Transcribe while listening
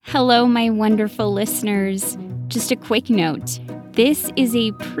Hello, my wonderful listeners. Just a quick note. This is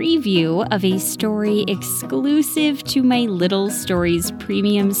a preview of a story exclusive to my Little Stories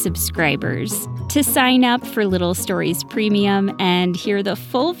Premium subscribers. To sign up for Little Stories Premium and hear the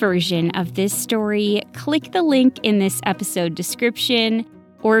full version of this story, click the link in this episode description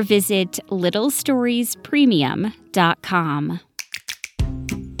or visit littlestoriespremium.com.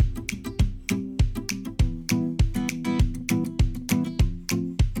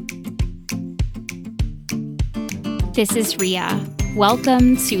 This is Rhea.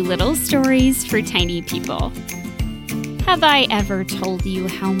 Welcome to Little Stories for Tiny People. Have I ever told you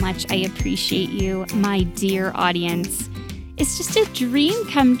how much I appreciate you, my dear audience? It's just a dream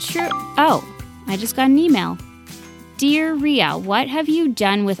come true. Oh, I just got an email. Dear Rhea, what have you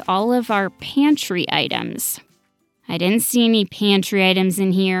done with all of our pantry items? I didn't see any pantry items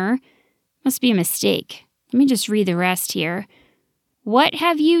in here. Must be a mistake. Let me just read the rest here. What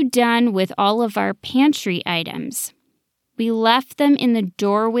have you done with all of our pantry items? We left them in the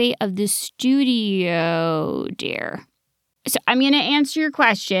doorway of the studio, dear. So I'm going to answer your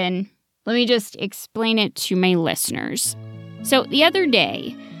question. Let me just explain it to my listeners. So the other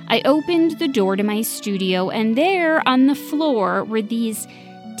day, I opened the door to my studio, and there on the floor were these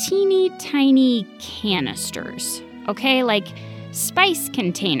teeny tiny canisters, okay, like spice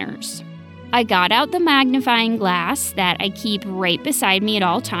containers. I got out the magnifying glass that I keep right beside me at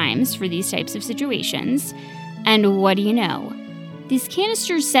all times for these types of situations. And what do you know? These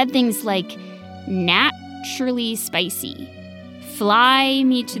canisters said things like, naturally spicy, fly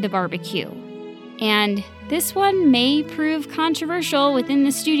me to the barbecue. And this one may prove controversial within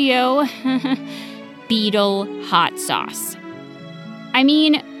the studio, beetle hot sauce. I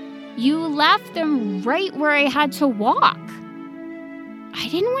mean, you left them right where I had to walk. I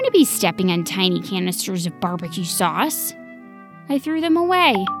didn't want to be stepping on tiny canisters of barbecue sauce. I threw them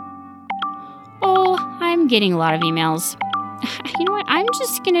away. Oh, I'm getting a lot of emails. You know what? I'm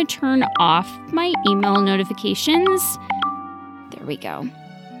just going to turn off my email notifications. There we go.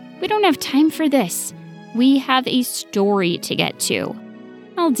 We don't have time for this. We have a story to get to.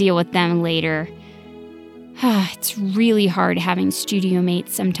 I'll deal with them later. It's really hard having studio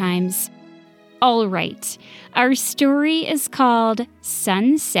mates sometimes. All right. Our story is called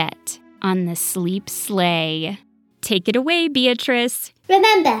Sunset on the Sleep Sleigh. Take it away, Beatrice.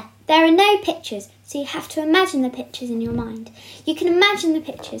 Remember, there are no pictures, so you have to imagine the pictures in your mind. You can imagine the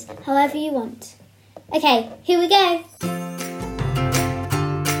pictures however you want. Okay, here we go.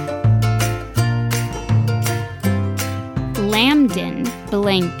 Lambden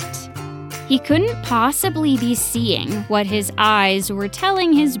blinked. He couldn't possibly be seeing what his eyes were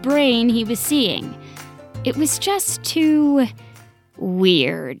telling his brain he was seeing. It was just too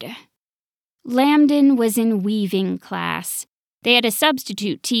weird. Lambden was in weaving class. They had a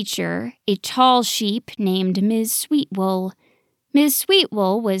substitute teacher, a tall sheep named Ms. Sweetwool. Ms.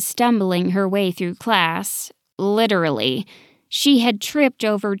 Sweetwool was stumbling her way through class, literally. She had tripped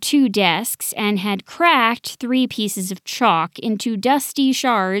over 2 desks and had cracked 3 pieces of chalk into dusty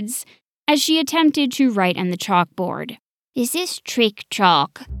shards as she attempted to write on the chalkboard. "Is this trick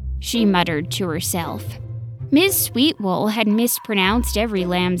chalk?" she muttered to herself. Ms. Sweetwool had mispronounced every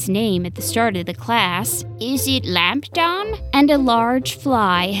lamb's name at the start of the class. "Is it Lampdon?" And a large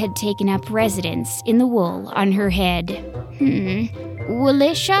fly had taken up residence in the wool on her head.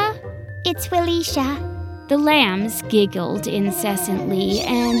 "Willisha?" "It's Willisha." The lambs giggled incessantly,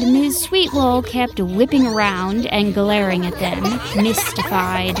 and Ms. Sweetwool kept whipping around and glaring at them,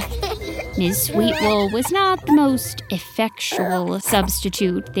 mystified. Ms. Sweetwool was not the most effectual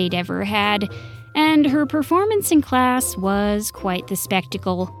substitute they'd ever had, and her performance in class was quite the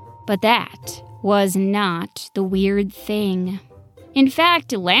spectacle. But that was not the weird thing. In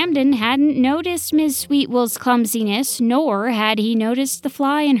fact, Lambden hadn't noticed Ms. Sweetwool's clumsiness, nor had he noticed the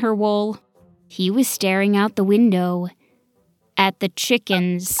fly in her wool. He was staring out the window at the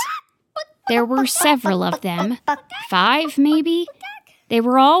chickens. There were several of them, 5 maybe. They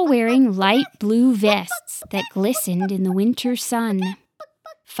were all wearing light blue vests that glistened in the winter sun.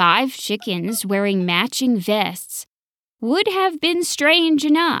 5 chickens wearing matching vests would have been strange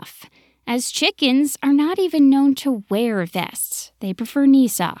enough, as chickens are not even known to wear vests. They prefer knee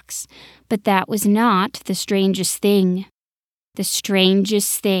socks. But that was not the strangest thing. The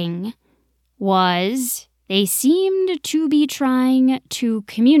strangest thing was they seemed to be trying to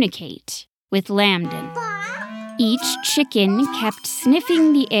communicate with Lambden. Each chicken kept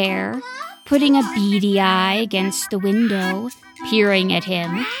sniffing the air, putting a beady eye against the window, peering at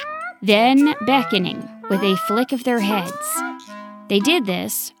him, then beckoning with a flick of their heads. They did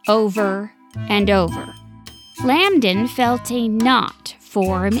this over and over. Lambden felt a knot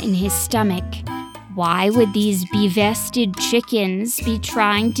form in his stomach. Why would these bevested chickens be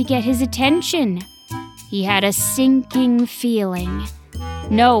trying to get his attention? He had a sinking feeling,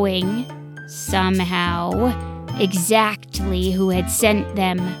 knowing, somehow, exactly who had sent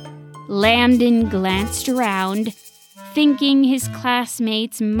them. Lambden glanced around, thinking his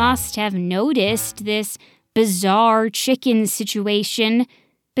classmates must have noticed this bizarre chicken situation,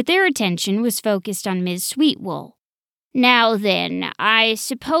 but their attention was focused on Ms. Sweetwool. "Now then, I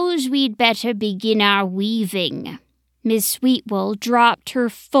suppose we'd better begin our weaving." Ms. Sweetwool dropped her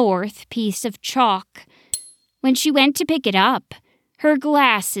fourth piece of chalk. When she went to pick it up, her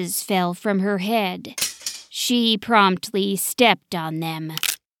glasses fell from her head. She promptly stepped on them.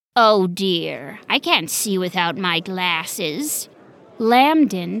 "Oh dear, I can't see without my glasses."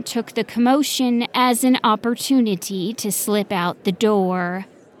 Lambden took the commotion as an opportunity to slip out the door.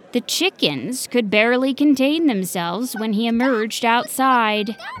 The chickens could barely contain themselves when he emerged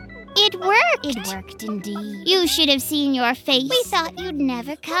outside. It worked! It worked indeed. You should have seen your face. We thought you'd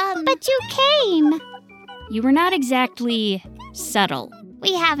never come. But you came. You were not exactly subtle.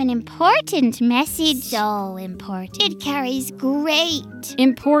 We have an important message. So important. It carries great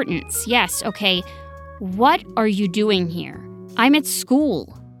importance. Yes, okay. What are you doing here? I'm at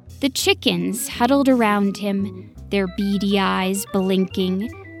school. The chickens huddled around him, their beady eyes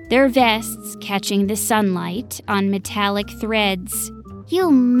blinking, their vests catching the sunlight on metallic threads. You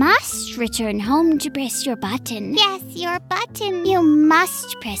must return home to press your button. Yes, your button. You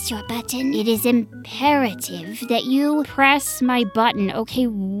must press your button. It is imperative that you press my button. Okay,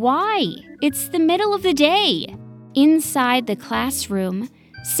 why? It's the middle of the day. Inside the classroom,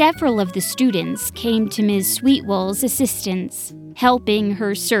 several of the students came to Ms. Sweetwool's assistance, helping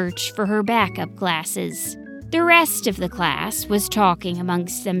her search for her backup glasses. The rest of the class was talking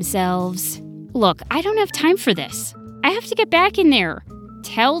amongst themselves. Look, I don't have time for this. I have to get back in there.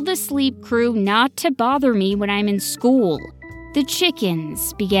 Tell the sleep crew not to bother me when I'm in school. The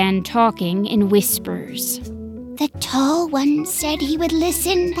chickens began talking in whispers. The tall one said he would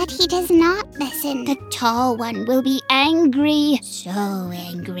listen, but he does not listen. The tall one will be angry. So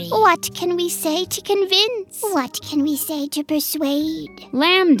angry. What can we say to convince? What can we say to persuade?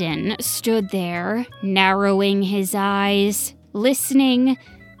 Lambden stood there, narrowing his eyes, listening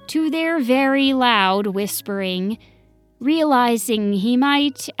to their very loud whispering, realizing he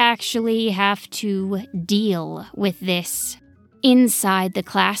might actually have to deal with this. Inside the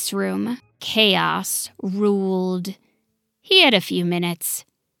classroom, chaos ruled. He had a few minutes.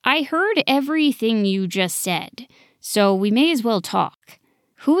 I heard everything you just said, so we may as well talk.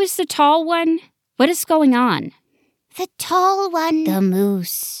 Who is the tall one? What is going on? The tall one. The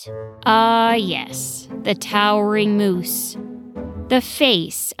moose. Yes, the towering moose. The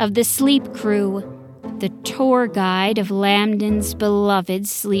face of the sleep crew. The tour guide of Lambden's beloved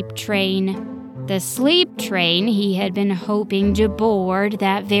sleep train. The sleep train he had been hoping to board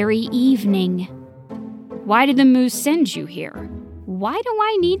that very evening. Why did the moose send you here? Why do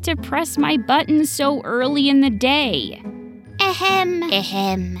I need to press my button so early in the day?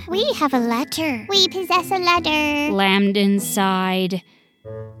 Ahem. We have a letter. We possess a letter. Lambden sighed.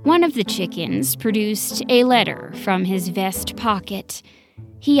 One of the chickens produced a letter from his vest pocket.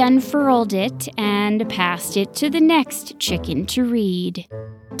 He unfurled it and passed it to the next chicken to read.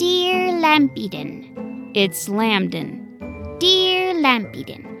 Dear Lampeden. It's Lambden. Dear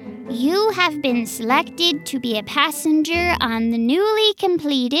Lampeden, you have been selected to be a passenger on the newly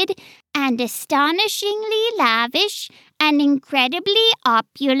completed and astonishingly lavish and incredibly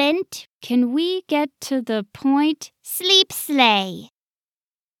opulent. Can we get to the point? Sleigh.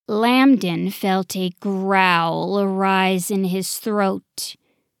 Lambden felt a growl arise in his throat.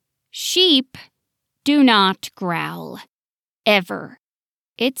 Sheep do not growl. Ever.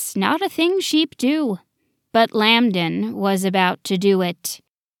 It's not a thing sheep do. But Lambden was about to do it.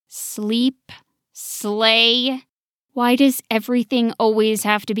 Sleep, sleigh. Why does everything always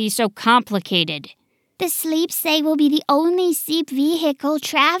have to be so complicated? The sleigh will be the only sleep vehicle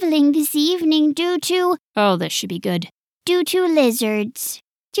traveling this evening due to... Oh, this should be good. Due to lizards.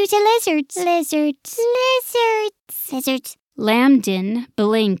 Due to lizards. Lizards. Lambden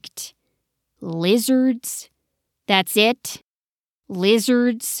blinked. Lizards? That's it?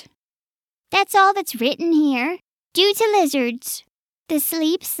 Lizards? That's all that's written here. Due to lizards. The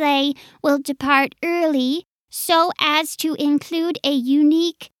sleigh will depart early so as to include a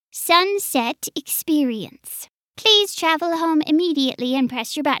unique sunset experience. Please travel home immediately and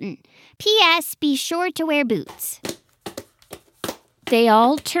press your button. P.S. Be sure to wear boots. They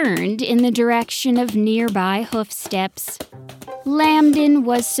all turned in the direction of nearby hoofsteps. Lambden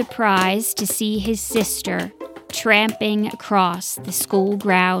was surprised to see his sister, tramping across the school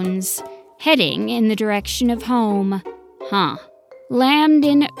grounds, heading in the direction of home.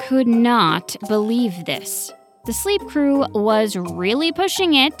 Lambden could not believe this. The sleep crew was really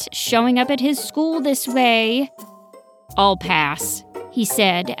pushing it, showing up at his school this way. "I'll pass," he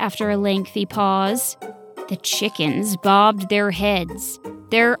said after a lengthy pause. The chickens bobbed their heads,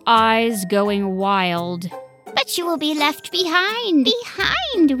 their eyes going wild. "But you will be left behind.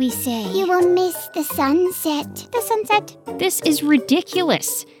 Behind, we say. You will miss the sunset." "The sunset?" "This is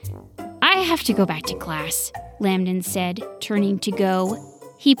ridiculous. I have to go back to class," Lambden said, turning to go.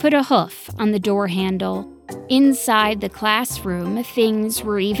 He put a hoof on the door handle. Inside the classroom, things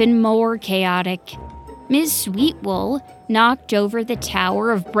were even more chaotic. Ms. Sweetwool knocked over the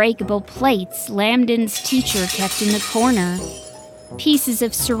tower of breakable plates Lambden's teacher kept in the corner. Pieces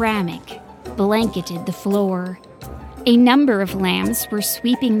of ceramic blanketed the floor. A number of lambs were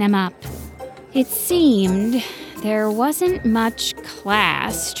sweeping them up. It seemed there wasn't much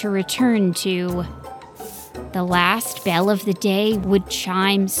class to return to. The last bell of the day would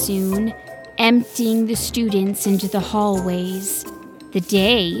chime soon, emptying the students into the hallways. The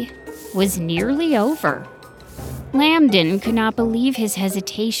day was nearly over. Lambden could not believe his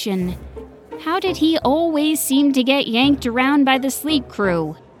hesitation. How did he always seem to get yanked around by the sleep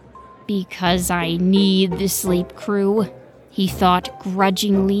crew? "Because I need the sleep crew," he thought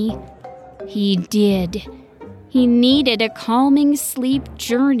grudgingly. He did. He needed a calming sleep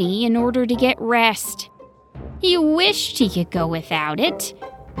journey in order to get rest. He wished he could go without it.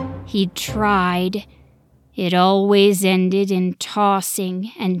 He'd tried. It always ended in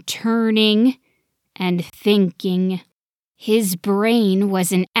tossing and turning and thinking. His brain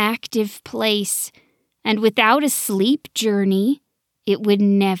was an active place, and without a sleep journey, it would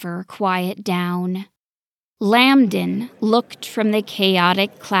never quiet down. Lambden looked from the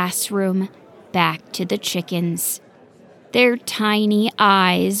chaotic classroom back to the chickens. Their tiny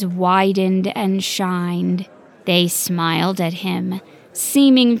eyes widened and shined. They smiled at him,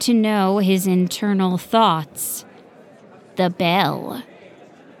 seeming to know his internal thoughts. The bell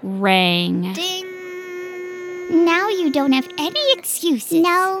rang. Ding! Now you don't have any excuses.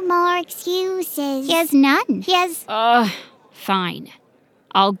 No more excuses. He has none. He has... Fine.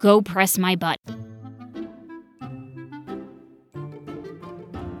 I'll go press my butt.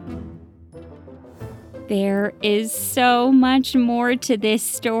 There is so much more to this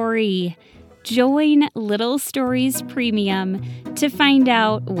story. Join Little Stories Premium to find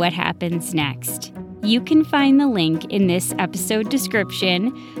out what happens next. You can find the link in this episode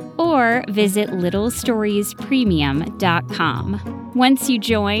description or visit littlestoriespremium.com. Once you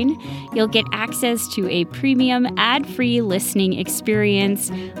join, you'll get access to a premium ad-free listening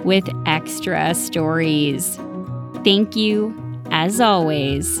experience with extra stories. Thank you, as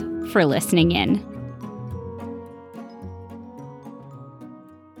always, for listening in.